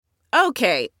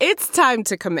Okay, it's time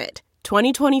to commit.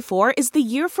 2024 is the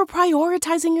year for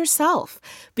prioritizing yourself.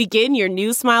 Begin your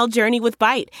new smile journey with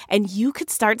Byte, and you could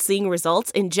start seeing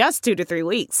results in just 2 to 3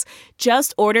 weeks.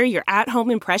 Just order your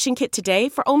at-home impression kit today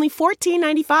for only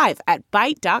 $14.95 at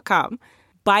Byte.com.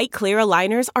 Byte Clear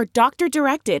aligners are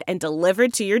doctor-directed and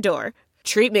delivered to your door.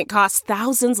 Treatment costs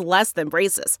thousands less than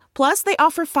braces. Plus, they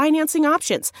offer financing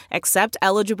options, accept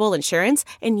eligible insurance,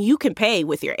 and you can pay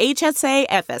with your HSA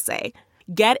FSA.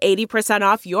 Get 80%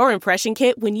 off your impression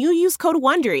kit when you use code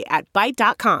WONDERY at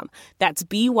Byte.com. That's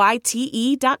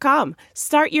BYTE.com.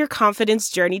 Start your confidence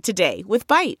journey today with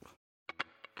Byte.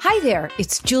 Hi there,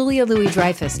 it's Julia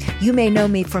Louis-Dreyfus. You may know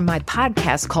me from my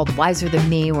podcast called Wiser Than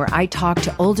Me, where I talk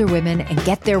to older women and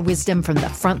get their wisdom from the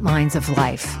front lines of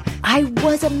life. I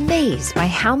was amazed by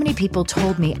how many people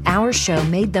told me our show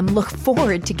made them look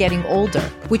forward to getting older,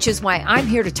 which is why I'm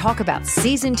here to talk about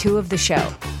season 2 of the show.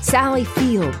 Sally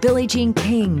Field, Billie Jean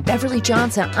King, Beverly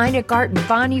Johnson, Ina Garten,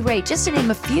 Bonnie Raitt, just to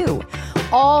name a few.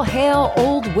 All hail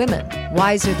old women.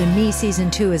 Wiser Than Me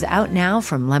season 2 is out now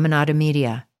from Lemonada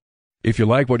Media. If you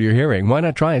like what you're hearing, why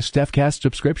not try a StephCast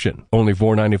subscription? Only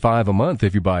 $4.95 a month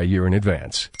if you buy a year in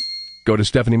advance. Go to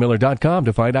StephanieMiller.com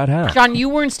to find out how. John, you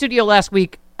were in studio last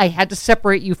week. I had to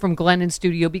separate you from Glenn in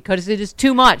studio because it is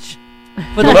too much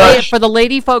for the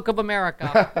lady folk of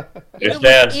America.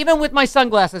 Even with my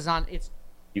sunglasses on, it's.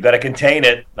 You got to contain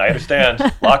it. I understand.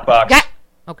 Lockbox. Yeah.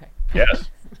 Okay. Yes.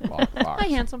 Lockbox. Hi,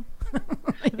 handsome.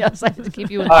 Yes, I have to keep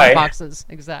you in boxes.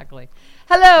 Exactly.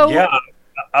 Hello. Yeah.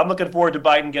 I'm looking forward to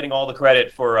Biden getting all the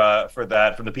credit for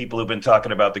that from the people who've been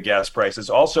talking about the gas prices.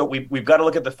 Also, we've got to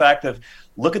look at the fact of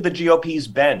look at the GOP's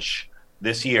bench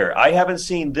this year. I haven't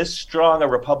seen this strong a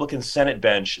Republican Senate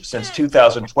bench since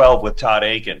 2012 with Todd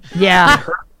Akin. Yeah.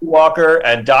 Herschel Walker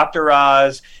and Dr.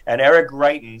 Oz and Eric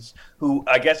Greitens, who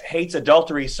I guess hates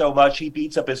adultery so much he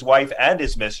beats up his wife and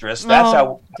his mistress. That's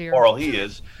how moral he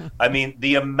is. I mean,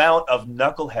 the amount of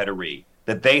knuckleheadery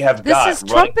that they have got. This is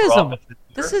Trumpism.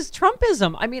 This is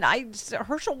Trumpism. I mean,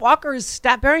 Herschel Walker is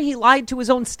he lied to his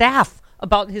own staff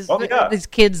about his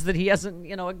kids that he hasn't,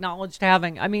 acknowledged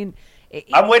having. I mean,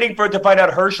 I'm waiting to find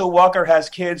out Herschel Walker has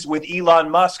kids with Elon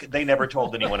Musk. They never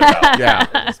told anyone about. Yeah,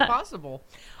 it's possible.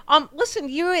 Listen,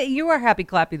 you are happy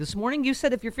clappy this morning. You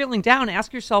said if you're feeling down,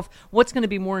 ask yourself what's going to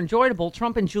be more enjoyable: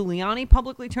 Trump and Giuliani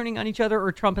publicly turning on each other,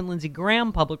 or Trump and Lindsey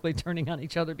Graham publicly turning on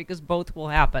each other, because both will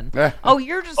happen.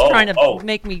 You're just trying to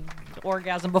make me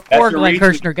orgasm before Glenn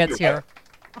Kirshner gets here.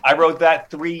 I wrote that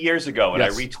 3 years ago, and I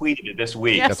retweeted it this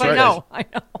week. Yes, I know.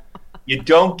 You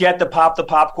don't get to pop the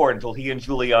popcorn until he and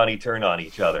Giuliani turn on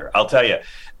each other. I'll tell you.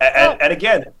 And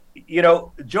again,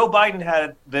 Joe Biden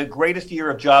had the greatest year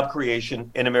of job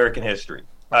creation in American history.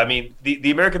 I mean,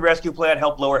 the American Rescue Plan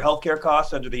helped lower healthcare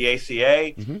costs under the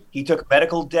ACA. Mm-hmm. He took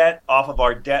medical debt off of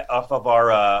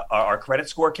our credit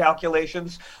score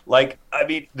calculations.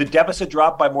 The deficit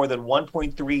dropped by more than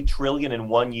 $1.3 trillion in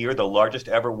 1 year, the largest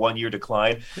ever 1 year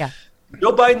decline. Yeah.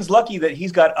 Joe Biden's lucky that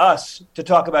he's got us to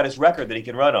talk about his record that he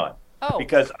can run on.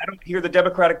 Because I don't hear the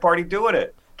Democratic Party doing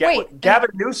it. Gavin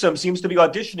Newsom seems to be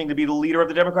auditioning to be the leader of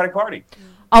the Democratic Party.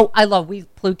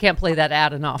 We can't play that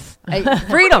ad enough.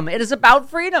 Freedom. It is about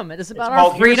freedom. It is about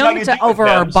our freedom over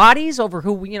our bodies, over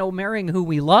who marrying who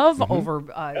we love, over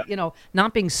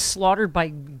not being slaughtered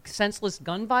by senseless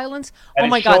gun violence. And oh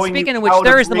my God! Speaking of which,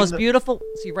 there is the most beautiful.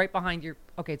 See right behind you.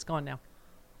 Okay, it's gone now.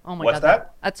 Oh my God! What's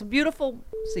that? That's a beautiful.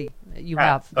 See, you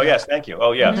have. Oh yes, thank you.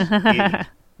 Oh yes.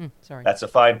 Sorry. That's a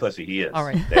fine pussy. He is. All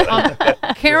right.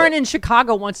 Karen in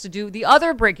Chicago wants to do the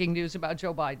other breaking news about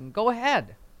Joe Biden. Go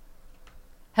ahead.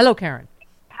 Hello, Karen.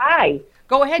 Hi.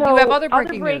 Go ahead. You have other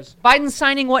breaking news. Biden's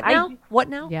signing what now? What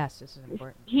now? Yes, this is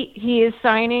important. He is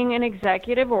signing an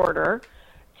executive order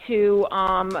to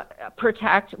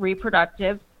protect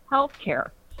reproductive health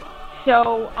care.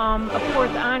 So, of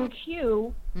course, on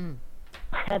cue,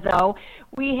 though,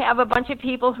 we have a bunch of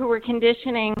people who are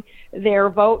conditioning their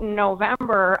vote in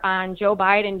November on Joe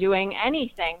Biden doing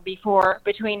anything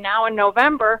between now and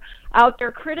November. Out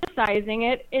there criticizing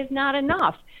it is not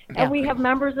enough. Yeah. And we have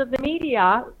members of the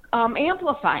media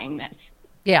amplifying this.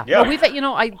 Yeah. Well,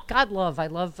 I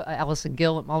love Allison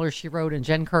Gill at Mueller, she wrote, and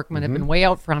Jen Kirkman have been way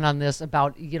out front on this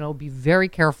about, be very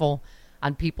careful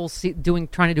on people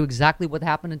trying to do exactly what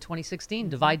happened in 2016,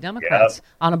 divide Democrats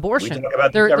on abortion.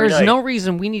 There's no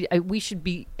reason we should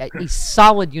be a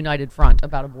solid united front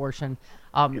about abortion.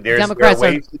 Democrats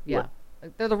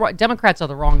are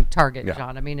the wrong target,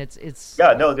 John. I mean, it's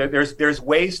there's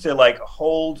ways to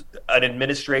hold an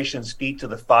administration's feet to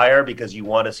the fire because you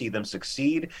want to see them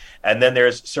succeed, and then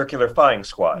there's circular firing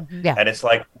squad, and it's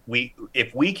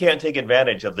if we can't take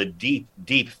advantage of the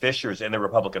deep fissures in the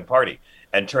Republican Party,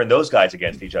 and turn those guys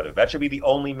against each other. That should be the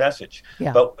only message.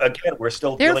 Yeah. But again, we're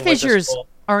still Their dealing with this fissures whole-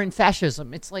 are in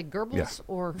fascism. It's like Goebbels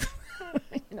or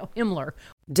Himmler.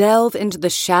 Delve into the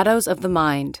shadows of the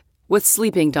mind with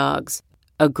Sleeping Dogs,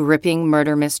 a gripping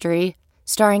murder mystery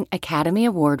starring Academy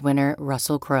Award winner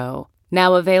Russell Crowe.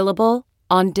 Now available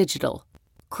on digital.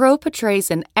 Crowe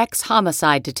portrays an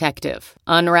ex-homicide detective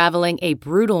unraveling a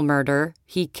brutal murder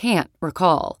he can't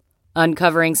recall.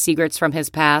 Uncovering secrets from his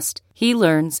past, he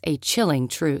learns a chilling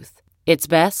truth. It's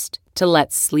best to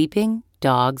let sleeping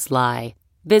dogs lie.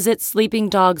 Visit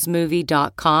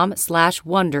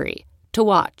sleepingdogsmovie.com/Wondery to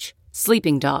watch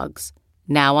Sleeping Dogs,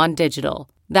 now on digital.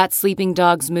 That's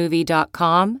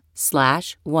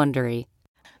sleepingdogsmovie.com/Wondery.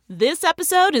 This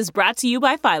episode is brought to you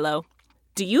by Philo.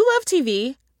 Do you love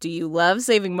TV? Do you love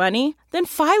saving money? Then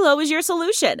Philo is your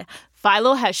solution.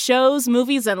 Philo has shows,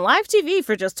 movies, and live TV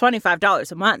for just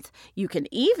 $25 a month. You can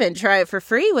even try it for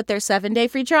free with their 7-day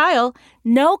free trial.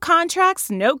 No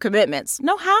contracts, no commitments,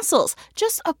 no hassles.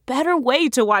 Just a better way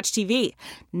to watch TV.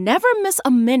 Never miss a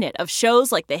minute of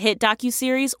shows like the hit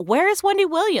docuseries Where is Wendy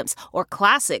Williams? Or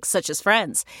classics such as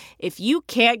Friends. If you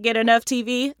can't get enough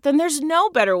TV, then there's no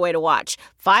better way to watch.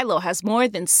 Philo has more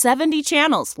than 70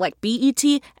 channels like BET,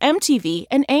 MTV,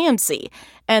 and AMC.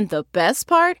 And the best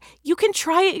part? You can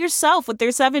try it yourself with their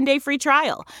 7-day free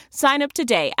trial. Sign up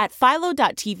today at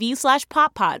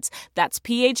philo.tv/poppods. That's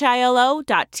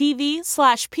philo.tv/POPPODS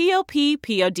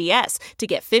to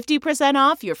get 50%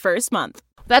 off your first month.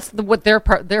 That's what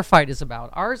their fight is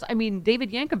about. Ours, I mean,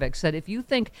 David Yankovic said, if you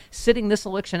think sitting this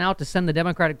election out to send the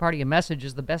Democratic Party a message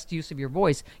is the best use of your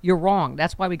voice, you're wrong.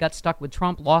 That's why we got stuck with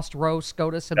Trump, lost Roe,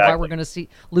 SCOTUS, and why we're going to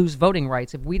lose voting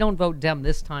rights. If we don't vote Dem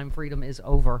this time, freedom is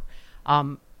over. I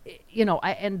mean,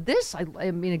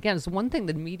 again, it's one thing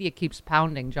the media keeps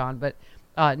pounding, John, but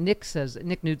Nick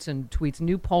Knudsen tweets,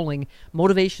 new polling,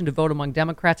 motivation to vote among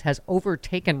Democrats has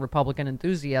overtaken Republican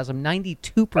enthusiasm.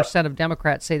 92% of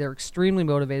Democrats say they're extremely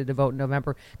motivated to vote in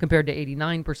November compared to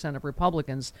 89% of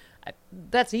Republicans.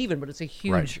 That's even, but it's a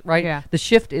huge, right? Yeah. The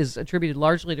shift is attributed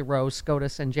largely to Roe,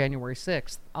 SCOTUS, and January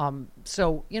 6th.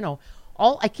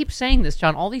 I keep saying this,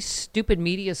 John, all these stupid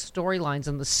media storylines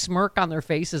and the smirk on their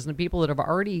faces and the people that have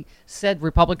already said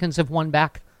Republicans have won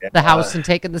back the House and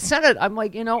taken the Senate. I'm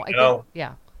like, And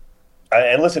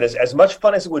listen, as much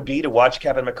fun as it would be to watch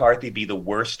Kevin McCarthy be the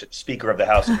worst Speaker of the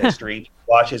House in history,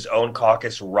 watch his own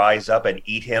caucus rise up and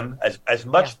eat him, as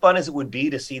much fun as it would be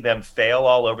to see them fail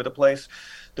all over the place,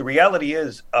 the reality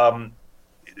is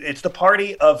it's the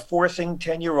party of forcing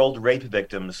 10-year-old rape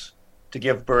victims to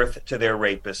give birth to their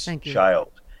rapist child.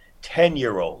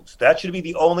 10-year-olds. That should be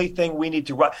the only thing we need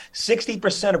to run.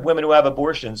 60% of women who have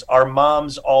abortions are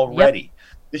moms already. Yep.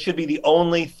 This should be the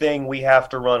only thing we have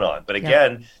to run on. But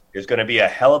again, there's going to be a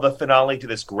hell of a finale to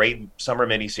this great summer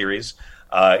miniseries.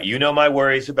 You know my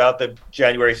worries about the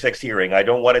January 6th hearing. I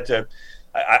don't want it to...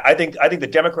 I think the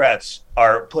Democrats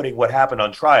are putting what happened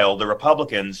on trial. The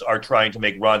Republicans are trying to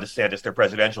make Ron DeSantis their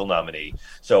presidential nominee.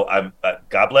 So I'm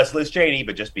God bless Liz Cheney,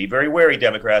 but just be very wary,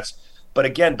 Democrats. But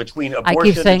again, between abortion, I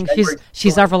keep saying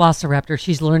she's our velociraptor.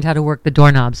 She's learned how to work the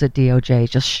doorknobs at DOJ.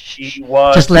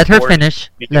 Just let her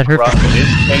finish. Let her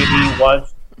finish.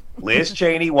 Liz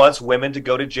Cheney wants women to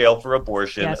go to jail for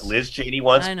abortion. Yes. Liz Cheney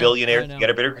wants billionaires to get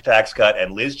a bigger tax cut.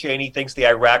 And Liz Cheney thinks the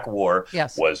Iraq war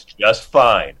was just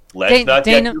fine. Let's not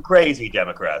get too crazy,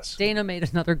 Democrats. Dana made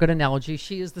another good analogy.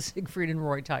 She is the Siegfried and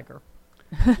Roy tiger.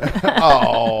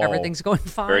 Everything's going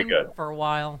fine for a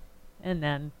while. And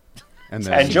then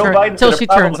Joe Biden until she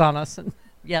turns on us.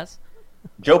 Yes.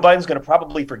 Joe Biden's going to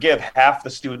probably forgive half the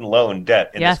student loan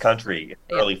debt in this country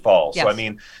in early fall. So, I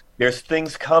mean, there's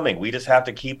things coming. We just have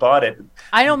to keep on it.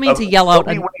 I don't mean to yell out.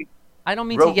 I don't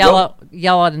mean to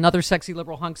yell out another sexy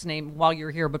liberal hunk's name while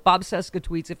you're here, but Bob Seska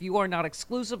tweets, if you are not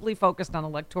exclusively focused on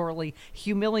electorally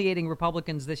humiliating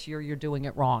Republicans this year, you're doing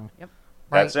it wrong. Yep.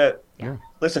 Right? That's it. Yeah.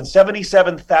 Listen,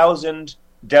 77,000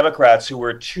 Democrats who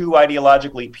were too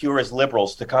ideologically pure as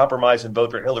liberals to compromise and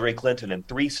vote for Hillary Clinton in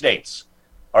 3 states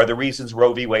are the reasons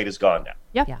Roe v. Wade is gone now.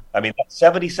 Yeah. I mean,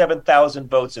 77,000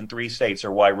 votes in 3 states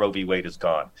are why Roe v. Wade is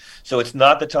gone. So it's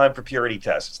not the time for purity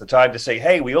tests. It's the time to say,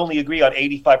 hey, we only agree on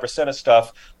 85% of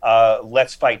stuff.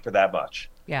 Let's fight for that much.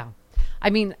 Yeah. I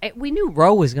mean, we knew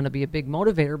Roe was going to be a big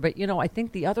motivator, but, I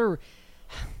think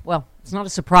it's not a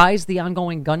surprise, the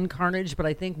ongoing gun carnage, but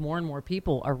I think more and more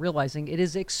people are realizing it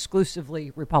is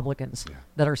exclusively Republicans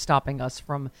that are stopping us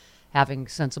from having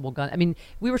sensible guns. I mean,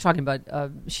 we were talking about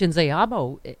Shinzo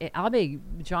Abe,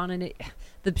 John, and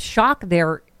the shock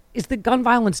there is that gun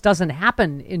violence doesn't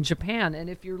happen in Japan. And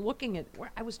if you're looking at,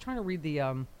 I was trying to read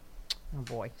the Oh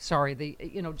boy, sorry.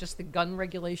 Just the gun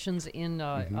regulations in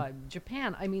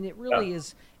Japan. I mean, it really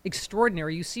is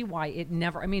extraordinary. You see why it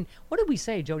never. I mean, what did we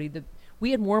say, Jody?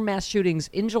 We had more mass shootings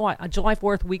in July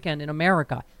 4th weekend in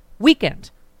America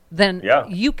than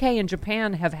UK and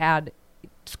Japan have had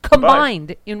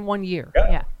combined in 1 year.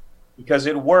 Yeah. Because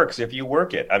it works if you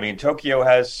work it. I mean, Tokyo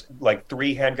has like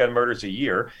 3 handgun murders a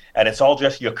year, and it's all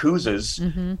just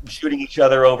yakuzas shooting each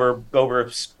other over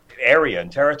area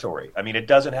and territory. I mean, it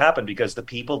doesn't happen because the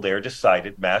people there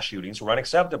decided mass shootings were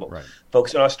unacceptable. Right.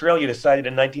 Folks in Australia decided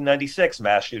in 1996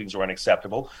 mass shootings were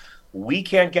unacceptable. We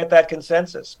can't get that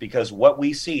consensus because what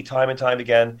we see time and time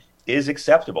again is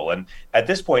acceptable. And at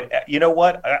this point, you know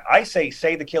what? I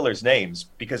say the killers' names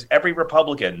because every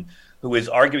Republican who is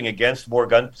arguing against more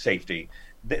gun safety,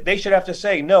 they should have to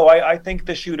say, no, I think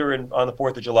the shooter on the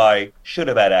 4th of July should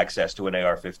have had access to an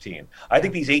AR-15. I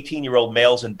think these 18-year-old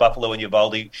males in Buffalo and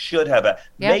Uvalde should have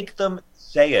make them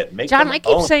say it. John, I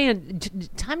keep saying,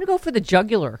 time to go for the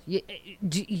jugular.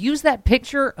 Use that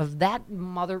picture of that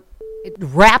mother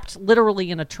wrapped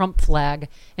literally in a Trump flag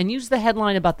and use the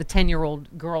headline about the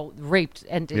 10-year-old girl raped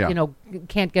and,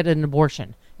 can't get an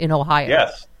abortion in Ohio.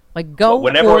 Yes. Like, go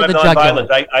whenever for I'm the nonviolent,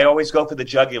 jugular. I always go for the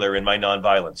jugular in my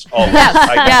nonviolence. Always. Yes,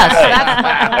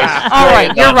 all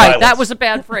right, you're right. That was a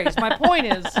bad phrase. My point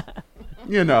is...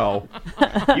 You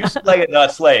slay it,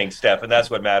 not slaying, Steph, and that's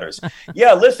what matters.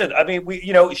 Yeah, listen, I mean,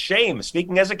 shame.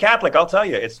 Speaking as a Catholic, I'll tell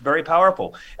you, it's very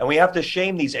powerful. And we have to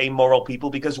shame these amoral people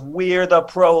because we're the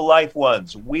pro-life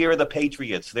ones. We're the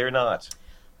patriots. They're not.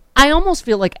 I almost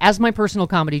feel like, as my personal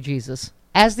comedy Jesus...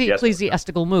 As the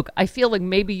ecclesiastical mook, I feel like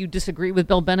maybe you disagree with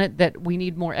Bill Bennett that we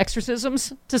need more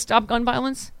exorcisms to stop gun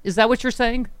violence. Is that what you're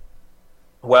saying?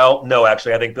 Well, no,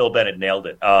 actually, I think Bill Bennett nailed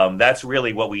it. That's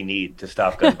really what we need to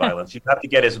stop gun violence. You have to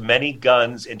get as many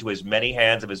guns into as many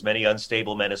hands of as many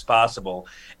unstable men as possible,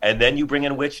 and then you bring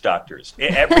in witch doctors.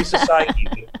 Every society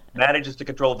that manages to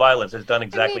control violence has done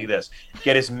exactly this.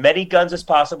 Get as many guns as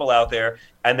possible out there,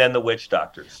 and then the witch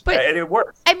doctors. And it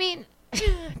works. I mean...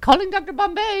 calling Dr.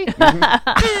 Bombay.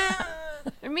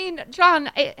 I mean, John,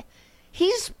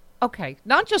 he's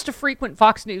not just a frequent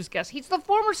Fox News guest. He's the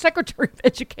former Secretary of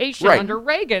Education under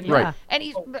Reagan. Right. And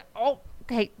he's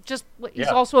he's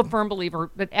also a firm believer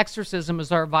that exorcism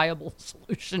is our viable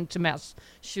solution to mass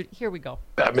shooting. Here we go.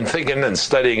 I've been thinking and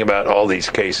studying about all these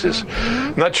cases.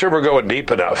 I'm not sure we're going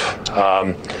deep enough.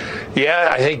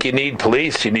 I think you need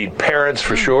police, you need parents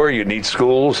for sure, you need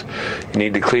schools, you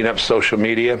need to clean up social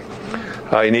media.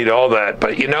 You need all that.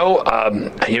 But, you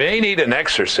may need an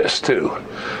exorcist, too.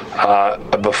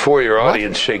 Before your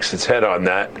audience shakes its head on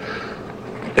that,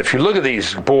 if you look at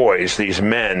these boys, these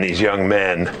men, these young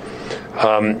men,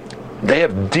 they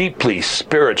have deeply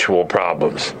spiritual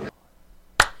problems.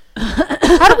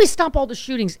 How do we stop all the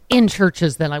shootings in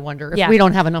churches, then, I wonder, if we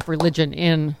don't have enough religion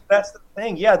in... That's the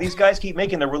thing. Yeah, these guys keep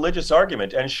making the religious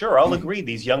argument. And sure, I'll agree,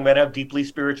 these young men have deeply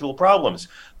spiritual problems.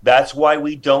 That's why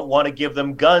we don't want to give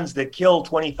them guns that kill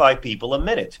 25 people a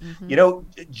minute.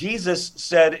 Jesus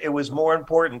said it was more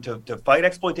important to fight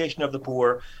exploitation of the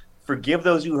poor, forgive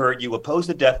those who hurt you, oppose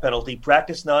the death penalty,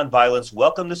 practice nonviolence,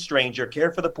 welcome the stranger,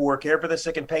 care for the poor, care for the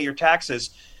sick, and pay your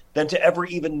taxes, than to ever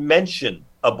even mention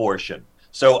abortion.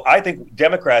 So I think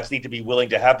Democrats need to be willing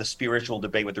to have the spiritual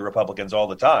debate with the Republicans all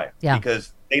the time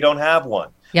because they don't have one.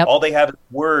 Yep. All they have is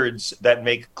words that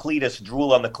make Cletus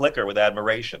drool on the clicker with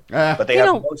admiration. But they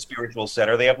have no spiritual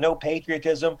center. They have no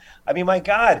patriotism. I mean, my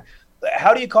God,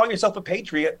 how do you call yourself a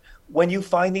patriot when you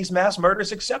find these mass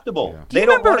murders acceptable? Yeah. They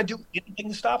don't want to do anything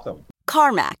to stop them.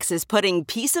 CarMax is putting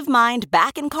peace of mind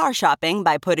back in car shopping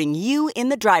by putting you in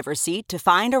the driver's seat to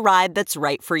find a ride that's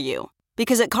right for you.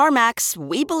 Because at CarMax,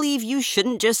 we believe you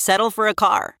shouldn't just settle for a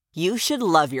car. You should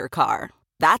love your car.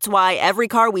 That's why every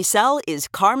car we sell is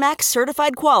CarMax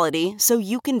certified quality, so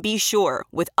you can be sure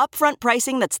with upfront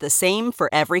pricing that's the same for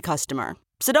every customer.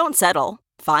 So don't settle.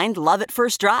 Find love at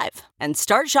first drive and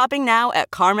start shopping now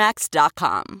at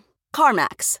CarMax.com.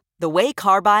 CarMax, the way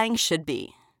car buying should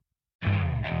be.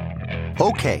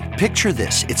 Okay, picture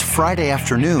this. It's Friday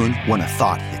afternoon when a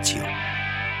thought hits you.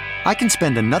 I can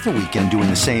spend another weekend doing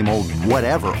the same old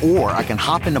whatever, or I can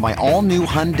hop into my all-new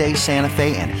Hyundai Santa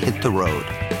Fe and hit the road.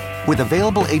 With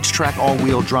available H-Track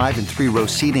all-wheel drive and 3-row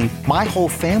seating, my whole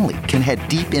family can head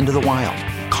deep into the wild.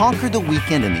 Conquer the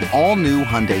weekend in the all-new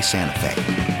Hyundai Santa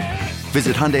Fe.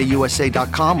 Visit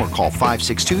HyundaiUSA.com or call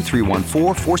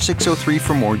 562-314-4603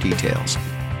 for more details.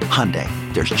 Hyundai,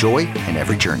 there's joy in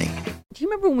every journey. Do you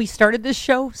remember when we started this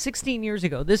show 16 years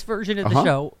ago, this version of the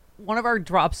show? One of our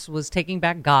drops was taking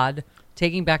back God,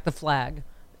 taking back the flag,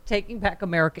 taking back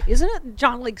America. Isn't it,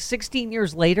 John, like 16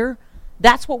 years later?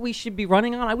 That's what we should be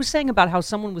running on. I was saying about how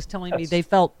someone was telling me they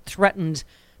felt threatened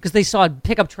because they saw a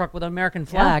pickup truck with an American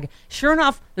flag. Sure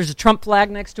enough, there's a Trump flag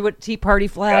next to it, Tea Party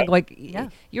flag.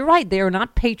 You're right. They are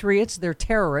not patriots. They're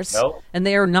terrorists. No. And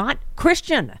they are not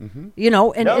Christian. You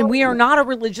know, and we are not a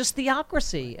religious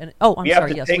theocracy. And I'm we sorry. have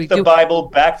to Yes, take we the do. Bible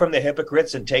back from the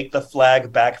hypocrites and take the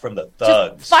flag back from the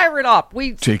thugs. Just fire it up.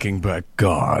 Taking back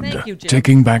God. Thank you, Jim.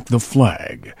 Taking back the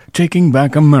flag. Taking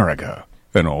back America.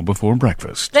 And all before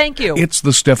breakfast. Thank you. It's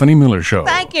the Stephanie Miller Show.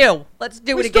 Thank you. Let's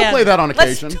do We it still again. play that on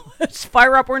occasion. Let's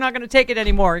fire up. We're not going to take it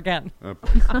anymore again.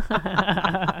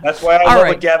 That's why I love right.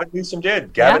 what Gavin Newsom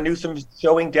did. Gavin Newsom's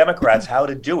showing Democrats how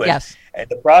to do it. Yes. And in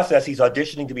the process, he's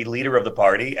auditioning to be leader of the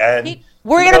party. And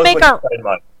We're going to make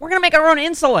our own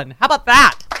insulin. How about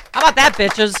that? How about that,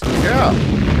 bitches? Yeah.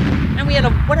 And we had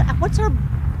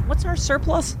what's our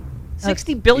surplus?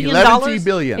 $60 billion. $11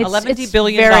 billion. $11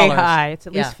 billion. Very high. It's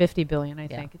at least $50 billion, I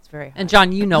think. It's very high. And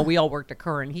John, you know, we all worked at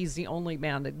Curran. He's the only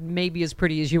man that may be as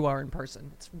pretty as you are in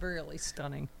person. It's really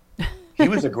stunning. He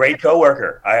was a great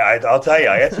coworker. I'll tell you,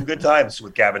 I had some good times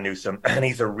with Gavin Newsom, and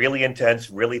he's a really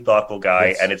intense, really thoughtful guy,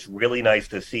 Yes. and it's really nice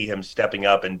to see him stepping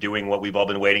up and doing what we've all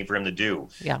been waiting for him to do.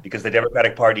 Yeah. Because the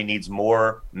Democratic Party needs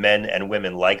more men and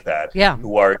women like that,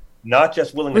 who are not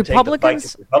just willing to take the fight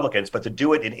to Republicans, but to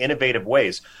do it in innovative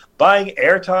ways. Buying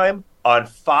airtime on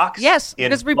Fox in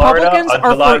because Florida Republicans on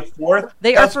are July 4th,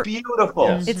 that's beautiful.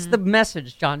 Yes. It's the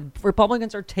message, John.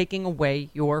 Republicans are taking away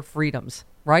your freedoms,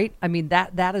 right? I mean,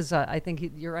 that is, I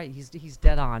think you're right. He's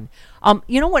dead on.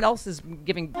 You know what else is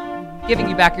giving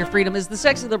you back your freedom is the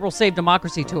Sexy Liberal Save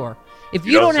Democracy Tour. If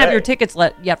you don't have your tickets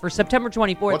yet for September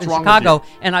 24th in Chicago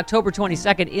and October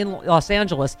 22nd in Los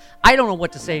Angeles, I don't know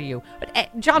what to say to you.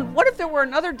 But, John, what if there were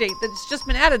another date that's just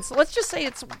been added? So let's just say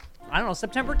it's, I don't know,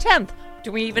 September 10th.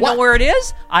 Do we even know where it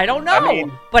is? I don't know. I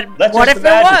mean, but let's what just if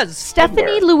there was?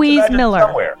 Stephanie Louise Miller.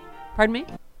 Somewhere. Pardon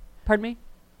me?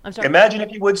 I'm sorry. Imagine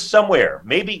if you would somewhere,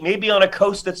 maybe on a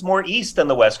coast that's more east than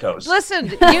the West Coast.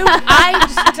 Listen,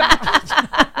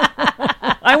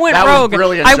 I went That rogue. was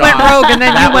brilliant, I went John. rogue, and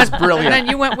then That you was went. brilliant. And then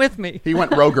you went with me. He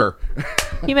went Roger.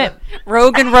 He went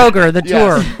Rogue and Roger, the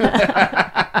Yes.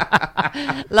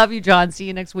 tour. Love you, John. See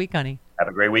you next week, honey. Have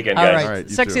a great weekend, All guys. right.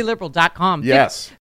 SexyLiberal.com. Yes.